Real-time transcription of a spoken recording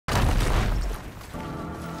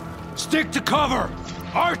Stick to cover!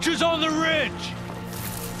 Archers on the ridge!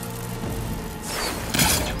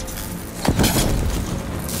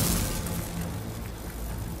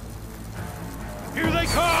 Here they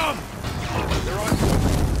come! They're on foot.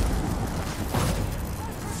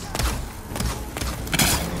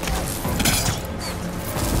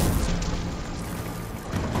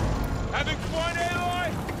 Having fun,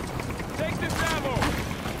 Aloy? Take this ammo!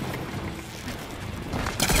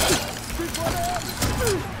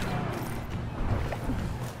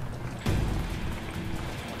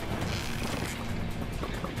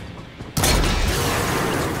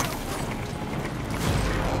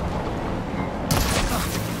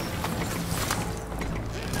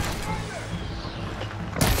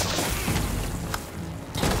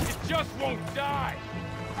 Won't die!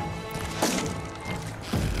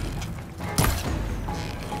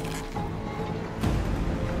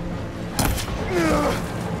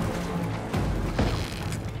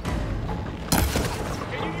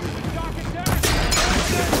 Can you use the dock attack?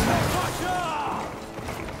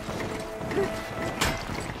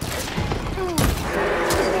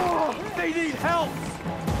 They need help!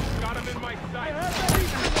 Got him in my sight.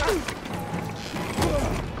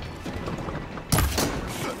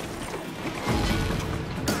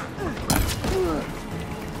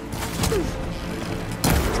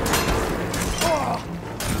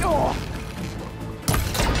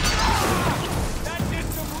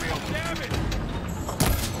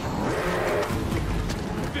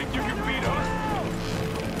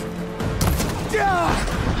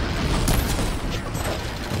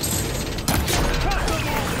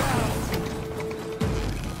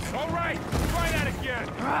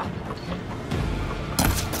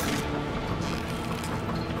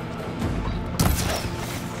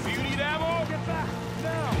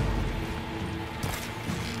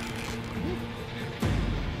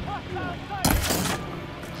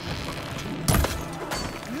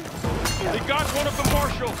 They got one of the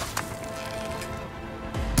marshals!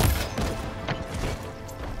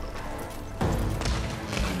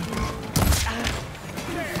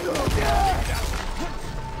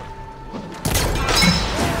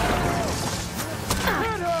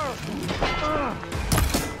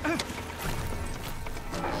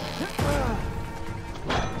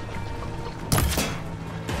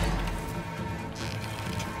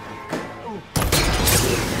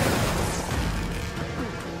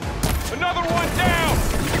 Another one down!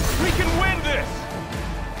 We can win this!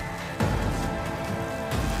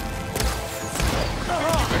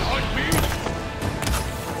 You can hunt me?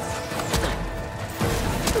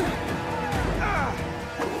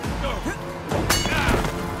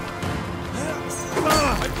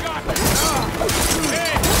 I got this!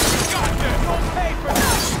 Hey, I got this! Don't pay for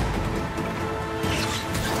this!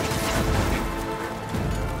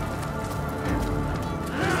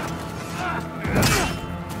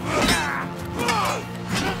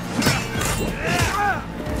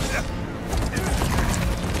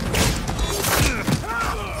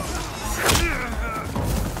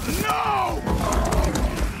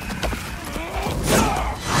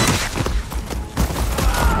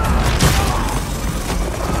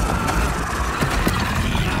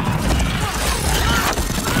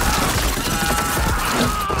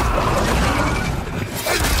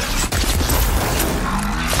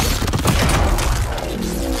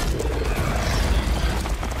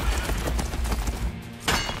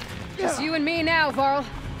 You and me now, Varl.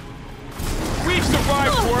 We've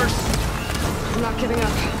survived worse! I'm not giving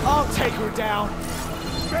up. I'll take her down.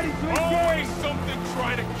 Ready to always something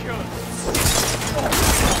trying to kill us.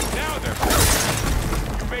 Now they're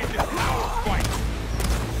hurt. You made this our fight.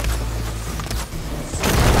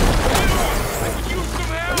 I could use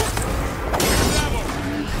some help. Here's ammo.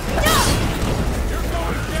 You're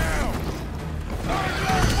going down.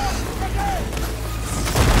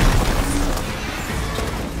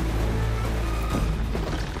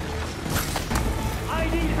 I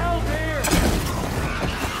need help here.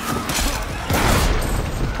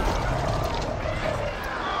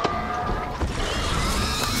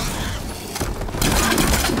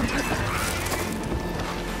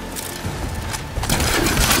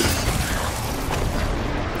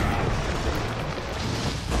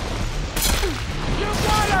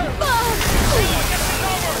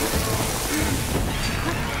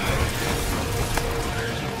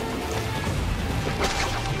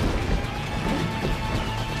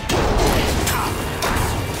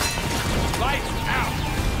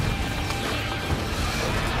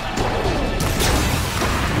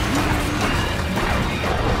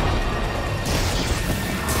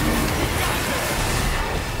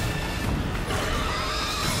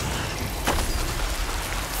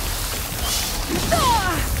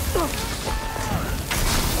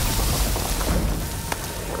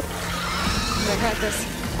 this.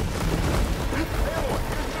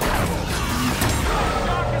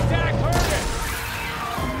 Shock attack, heard it!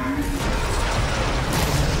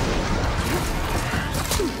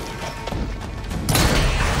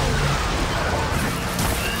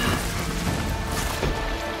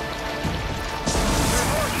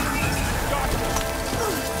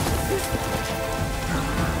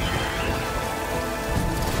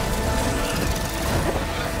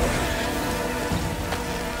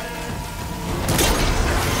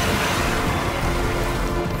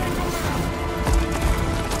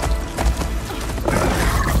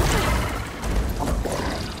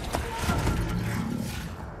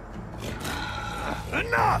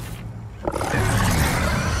 Enough!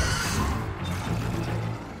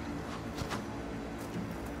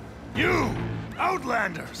 You,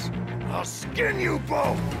 Outlanders! I'll skin you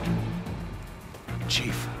both!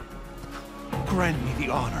 Chief, grant me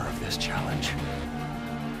the honor of this challenge.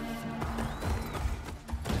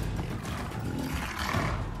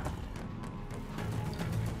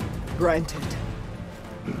 Granted.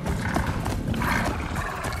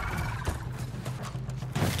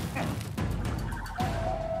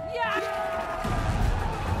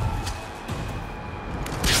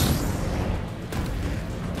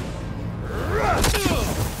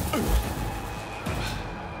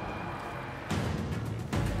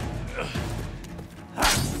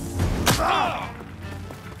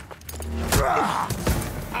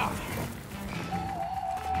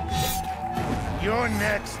 You're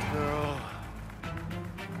next, girl.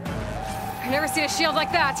 I've never seen a shield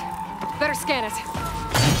like that. Better scan it.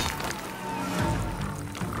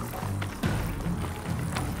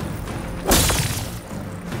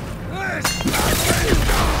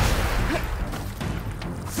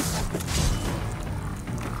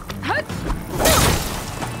 Hut! There!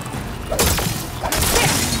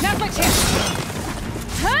 Now's my chance!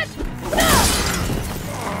 Hut!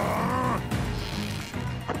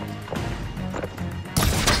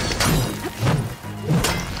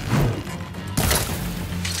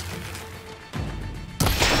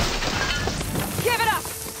 Give it up!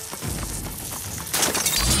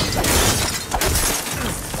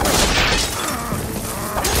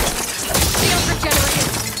 Shield regenerated.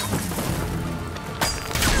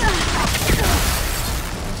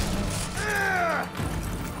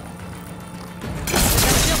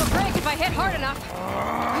 Gotta feel the break if I hit hard enough.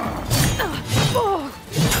 Oh.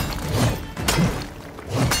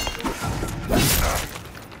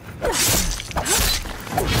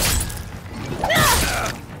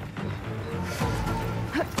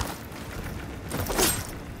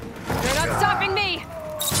 They're not stopping me!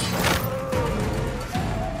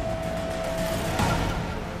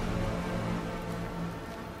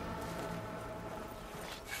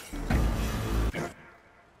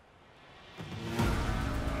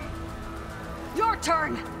 Your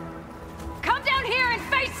turn! Come down here and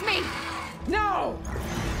face me! No!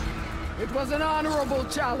 It was an honorable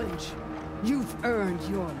challenge. You've earned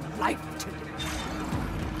your life today.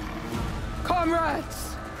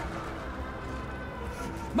 Comrades!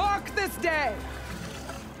 Mark this day!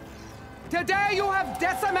 Today you have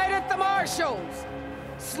decimated the Marshals!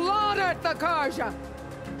 Slaughtered the Karja!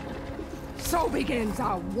 So begins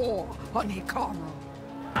our war on Hikaru.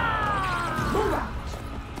 Move out!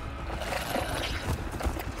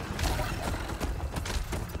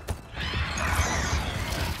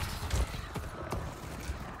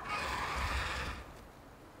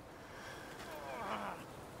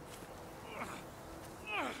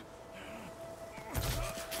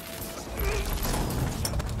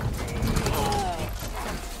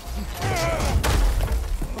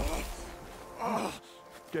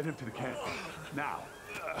 Get him to the camp. Now.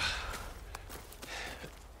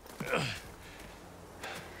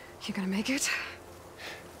 You gonna make it?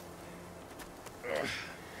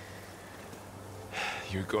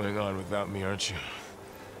 You're going on without me, aren't you?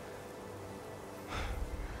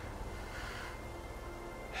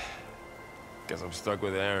 Guess I'm stuck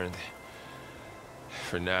with Aaron.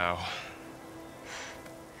 For now.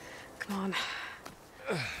 Come on.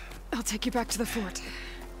 I'll take you back to the fort.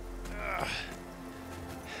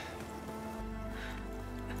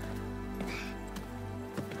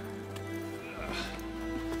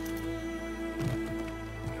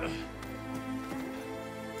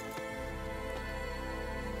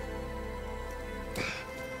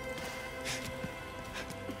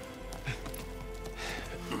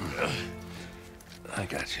 I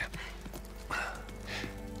got you.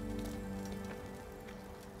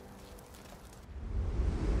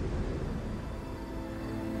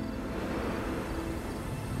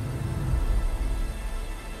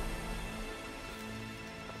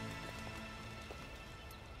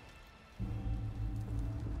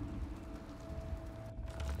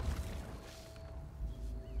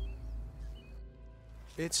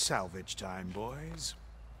 It's salvage time, boys.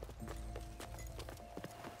 I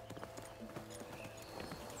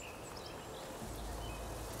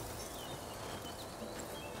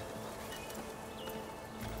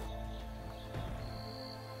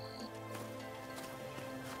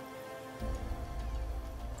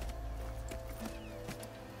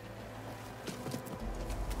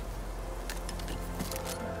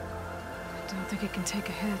don't think it can take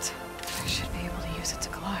a hit. I should be able to use it to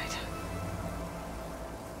glide.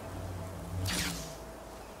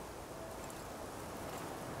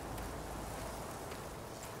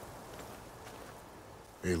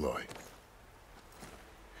 Aloy.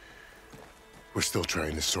 We're still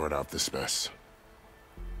trying to sort out this mess.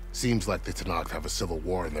 Seems like the Tenakth have a civil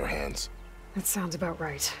war in their hands. That sounds about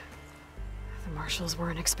right. The Marshals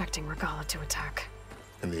weren't expecting Regala to attack.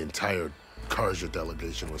 And the entire Karja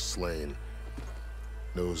delegation was slain.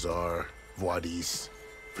 Nozar, Voidis,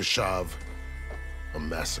 Vashav. A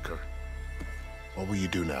massacre. What will you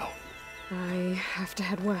do now? I have to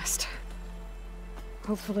head west.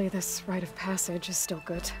 Hopefully this rite of passage is still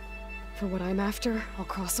good. For what I'm after, I'll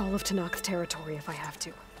cross all of Tenakth territory if I have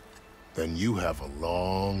to. Then you have a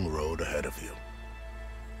long road ahead of you.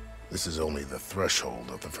 This is only the threshold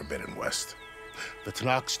of the Forbidden West. The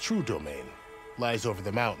Tenakth's true domain lies over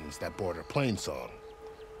the mountains that border Plainsong,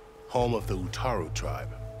 home of the Utaru tribe.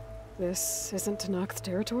 This isn't Tenakth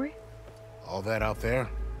territory? All that out there?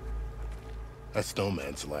 That's no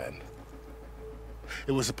man's land.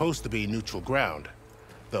 It was supposed to be neutral ground,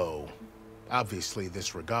 though obviously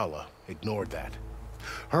this Regala ignored that.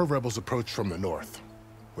 Her rebels approached from the north,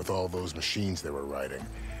 with all those machines they were riding.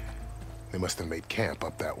 They must have made camp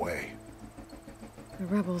up that way. The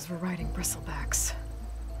rebels were riding bristlebacks.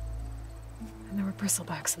 And there were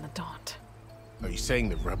bristlebacks in the Daunt. Are you saying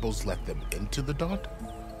the rebels let them into the Daunt?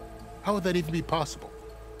 How would that even be possible?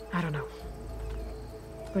 I don't know.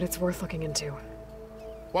 But it's worth looking into.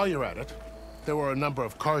 While you're at it, there were a number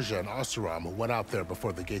of Karja and Oseram who went out there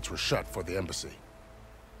before the gates were shut for the embassy.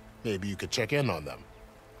 Maybe you could check in on them.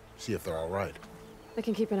 See if they're all right. I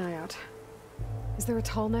can keep an eye out. Is there a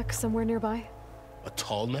tall neck somewhere nearby? A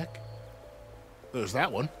tall neck? There's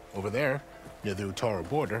that one, over there, near the Utaru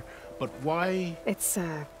border. But why? It's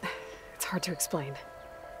hard to explain.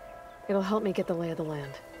 It'll help me get the lay of the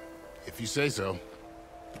land. If you say so.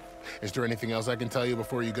 Is there anything else I can tell you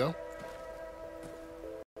before you go?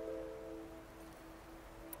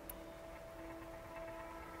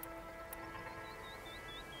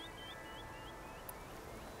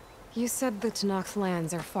 You said the Tenakth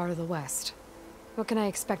lands are far to the west. What can I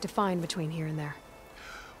expect to find between here and there?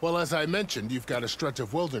 Well, as I mentioned, you've got a stretch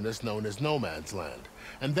of wilderness known as No Man's Land,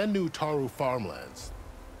 and then the Utaru farmlands.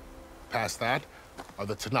 Past that are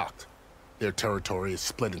the Tenakth. Their territory is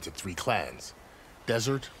split into 3 clans: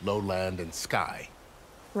 Desert, Lowland, and Sky.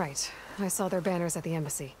 Right. I saw their banners at the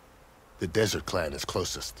embassy. The Desert clan is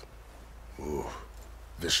closest. Ooh,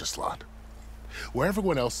 vicious lot. Where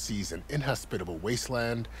everyone else sees an inhospitable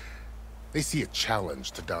wasteland, they see a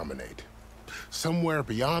challenge to dominate. Somewhere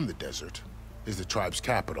beyond the desert is the tribe's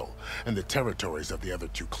capital and the territories of the other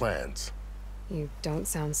 2 clans. You don't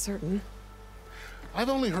sound certain. I've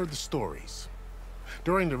only heard the stories.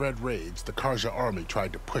 During the Red Raids, the Karja army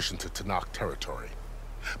tried to push into Tenakth territory,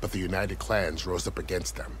 but the united clans rose up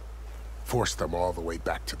against them, forced them all the way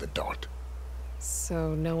back to the Daunt.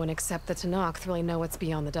 So no one except the Tenakth really know what's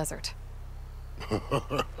beyond the desert.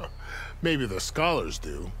 Maybe the scholars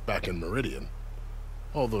do, back in Meridian.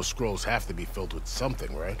 All those scrolls have to be filled with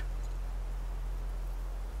something, right?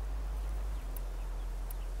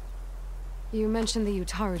 You mentioned the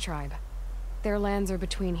Utaru tribe. Their lands are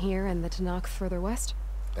between here and the Tenakth further west?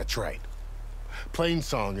 That's right.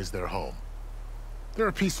 Plainsong is their home. They're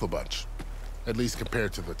a peaceful bunch, at least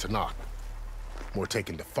compared to the Tenakth. More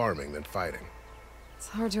taken to farming than fighting. It's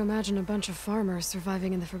hard to imagine a bunch of farmers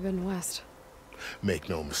surviving in the Forbidden West. Make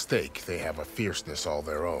no mistake, they have a fierceness all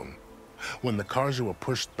their own. When the Karja were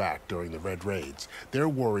pushed back during the Red Raids, their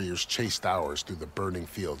warriors chased ours through the burning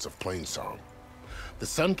fields of Plainsong. The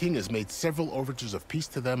Sun King has made several overtures of peace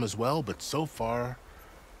to them as well, but so far,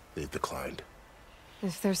 they've declined.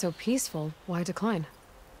 If they're so peaceful, why decline?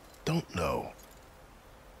 Don't know.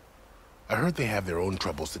 I heard they have their own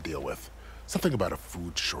troubles to deal with. Something about a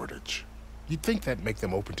food shortage. You'd think that'd make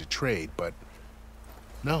them open to trade, but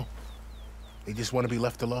no. They just want to be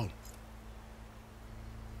left alone.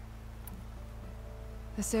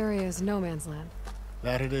 This area is no man's land.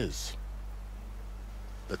 That it is.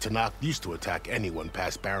 The Tenakth used to attack anyone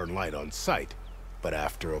past Barren Light on sight, but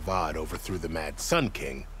after Avad overthrew the Mad Sun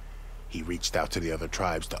King, he reached out to the other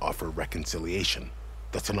tribes to offer reconciliation.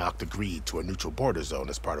 The Tenakth agreed to a neutral border zone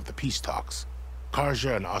as part of the peace talks.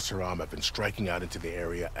 Karja and Oseram have been striking out into the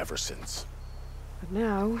area ever since. But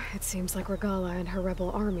now, it seems like Regala and her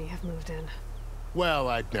rebel army have moved in. Well,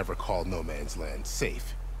 I'd never call No Man's Land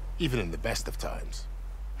safe, even in the best of times.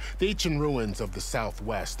 The ancient ruins of the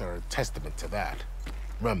Southwest are a testament to that.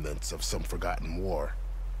 Remnants of some forgotten war.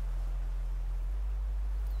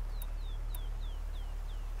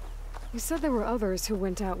 You said there were others who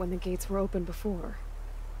went out when the gates were open before.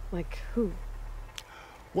 Like who?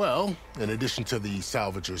 Well, in addition to the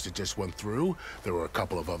salvagers that just went through, there were a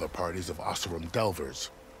couple of other parties of Oseram delvers.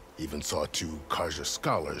 Even saw 2 Karja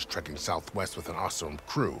scholars trekking southwest with an Oseram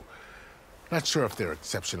crew. Not sure if they're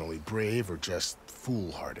exceptionally brave or just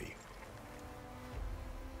foolhardy.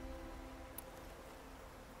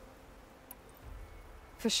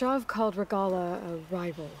 Fashav called Regala a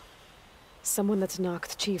rival. Someone that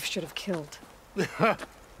Tenakth chief should have killed.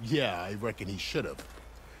 Yeah, I reckon he should have.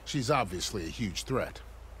 She's obviously a huge threat.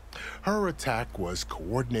 Her attack was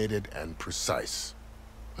coordinated and precise.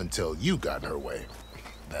 Until you got in her way,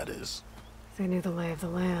 that is. They knew the lay of the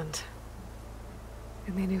land.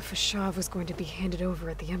 And they knew Fashav was going to be handed over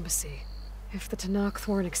at the embassy. If the Tenakth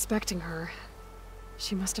weren't expecting her,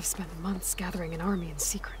 she must have spent months gathering an army in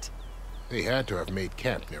secret. They had to have made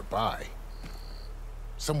camp nearby.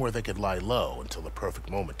 Somewhere they could lie low until the perfect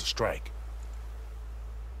moment to strike.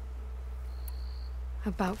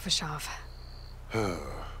 About Fashav.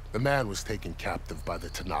 The man was taken captive by the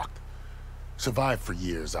Tenakth. Survived for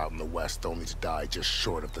years out in the west, only to die just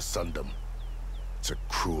short of the Sundom. It's a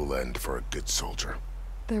cruel end for a good soldier.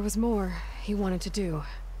 There was more he wanted to do.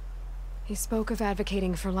 He spoke of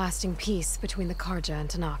advocating for lasting peace between the Karja and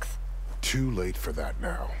Tenakth. Too late for that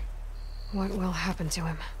now. What will happen to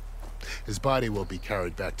him? His body will be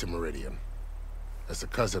carried back to Meridian. As a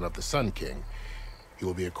cousin of the Sun King, he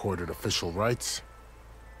will be accorded official rights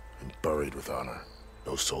and buried with honor.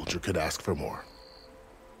 No soldier could ask for more.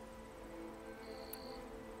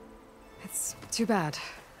 It's too bad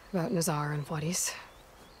about Nazar and Wadis.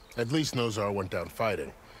 At least Nozar went down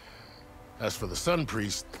fighting. As for the Sun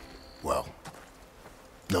Priest, well,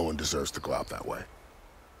 no one deserves to go out that way.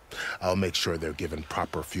 I'll make sure they're given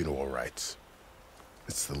proper funeral rites.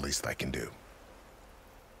 It's the least I can do.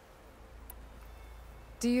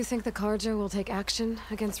 Do you think the Karja will take action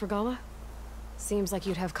against Regala? Seems like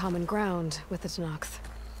you'd have common ground with the Tenakth.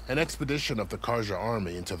 An expedition of the Karja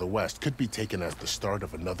army into the west could be taken as the start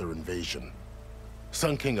of another invasion.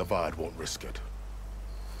 Sun King Avad won't risk it.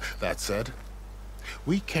 That said,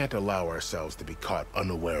 we can't allow ourselves to be caught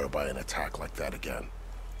unaware by an attack like that again.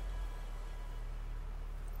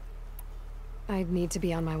 I'd need to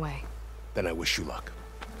be on my way. Then I wish you luck.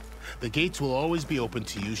 The gates will always be open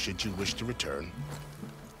to you should you wish to return.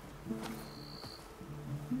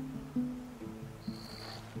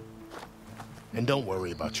 And don't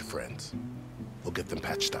worry about your friends. We'll get them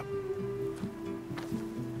patched up.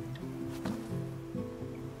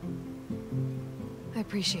 I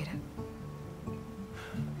appreciate it.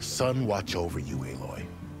 Sun watch over you, Aloy.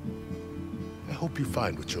 I hope you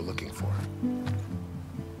find what you're looking for.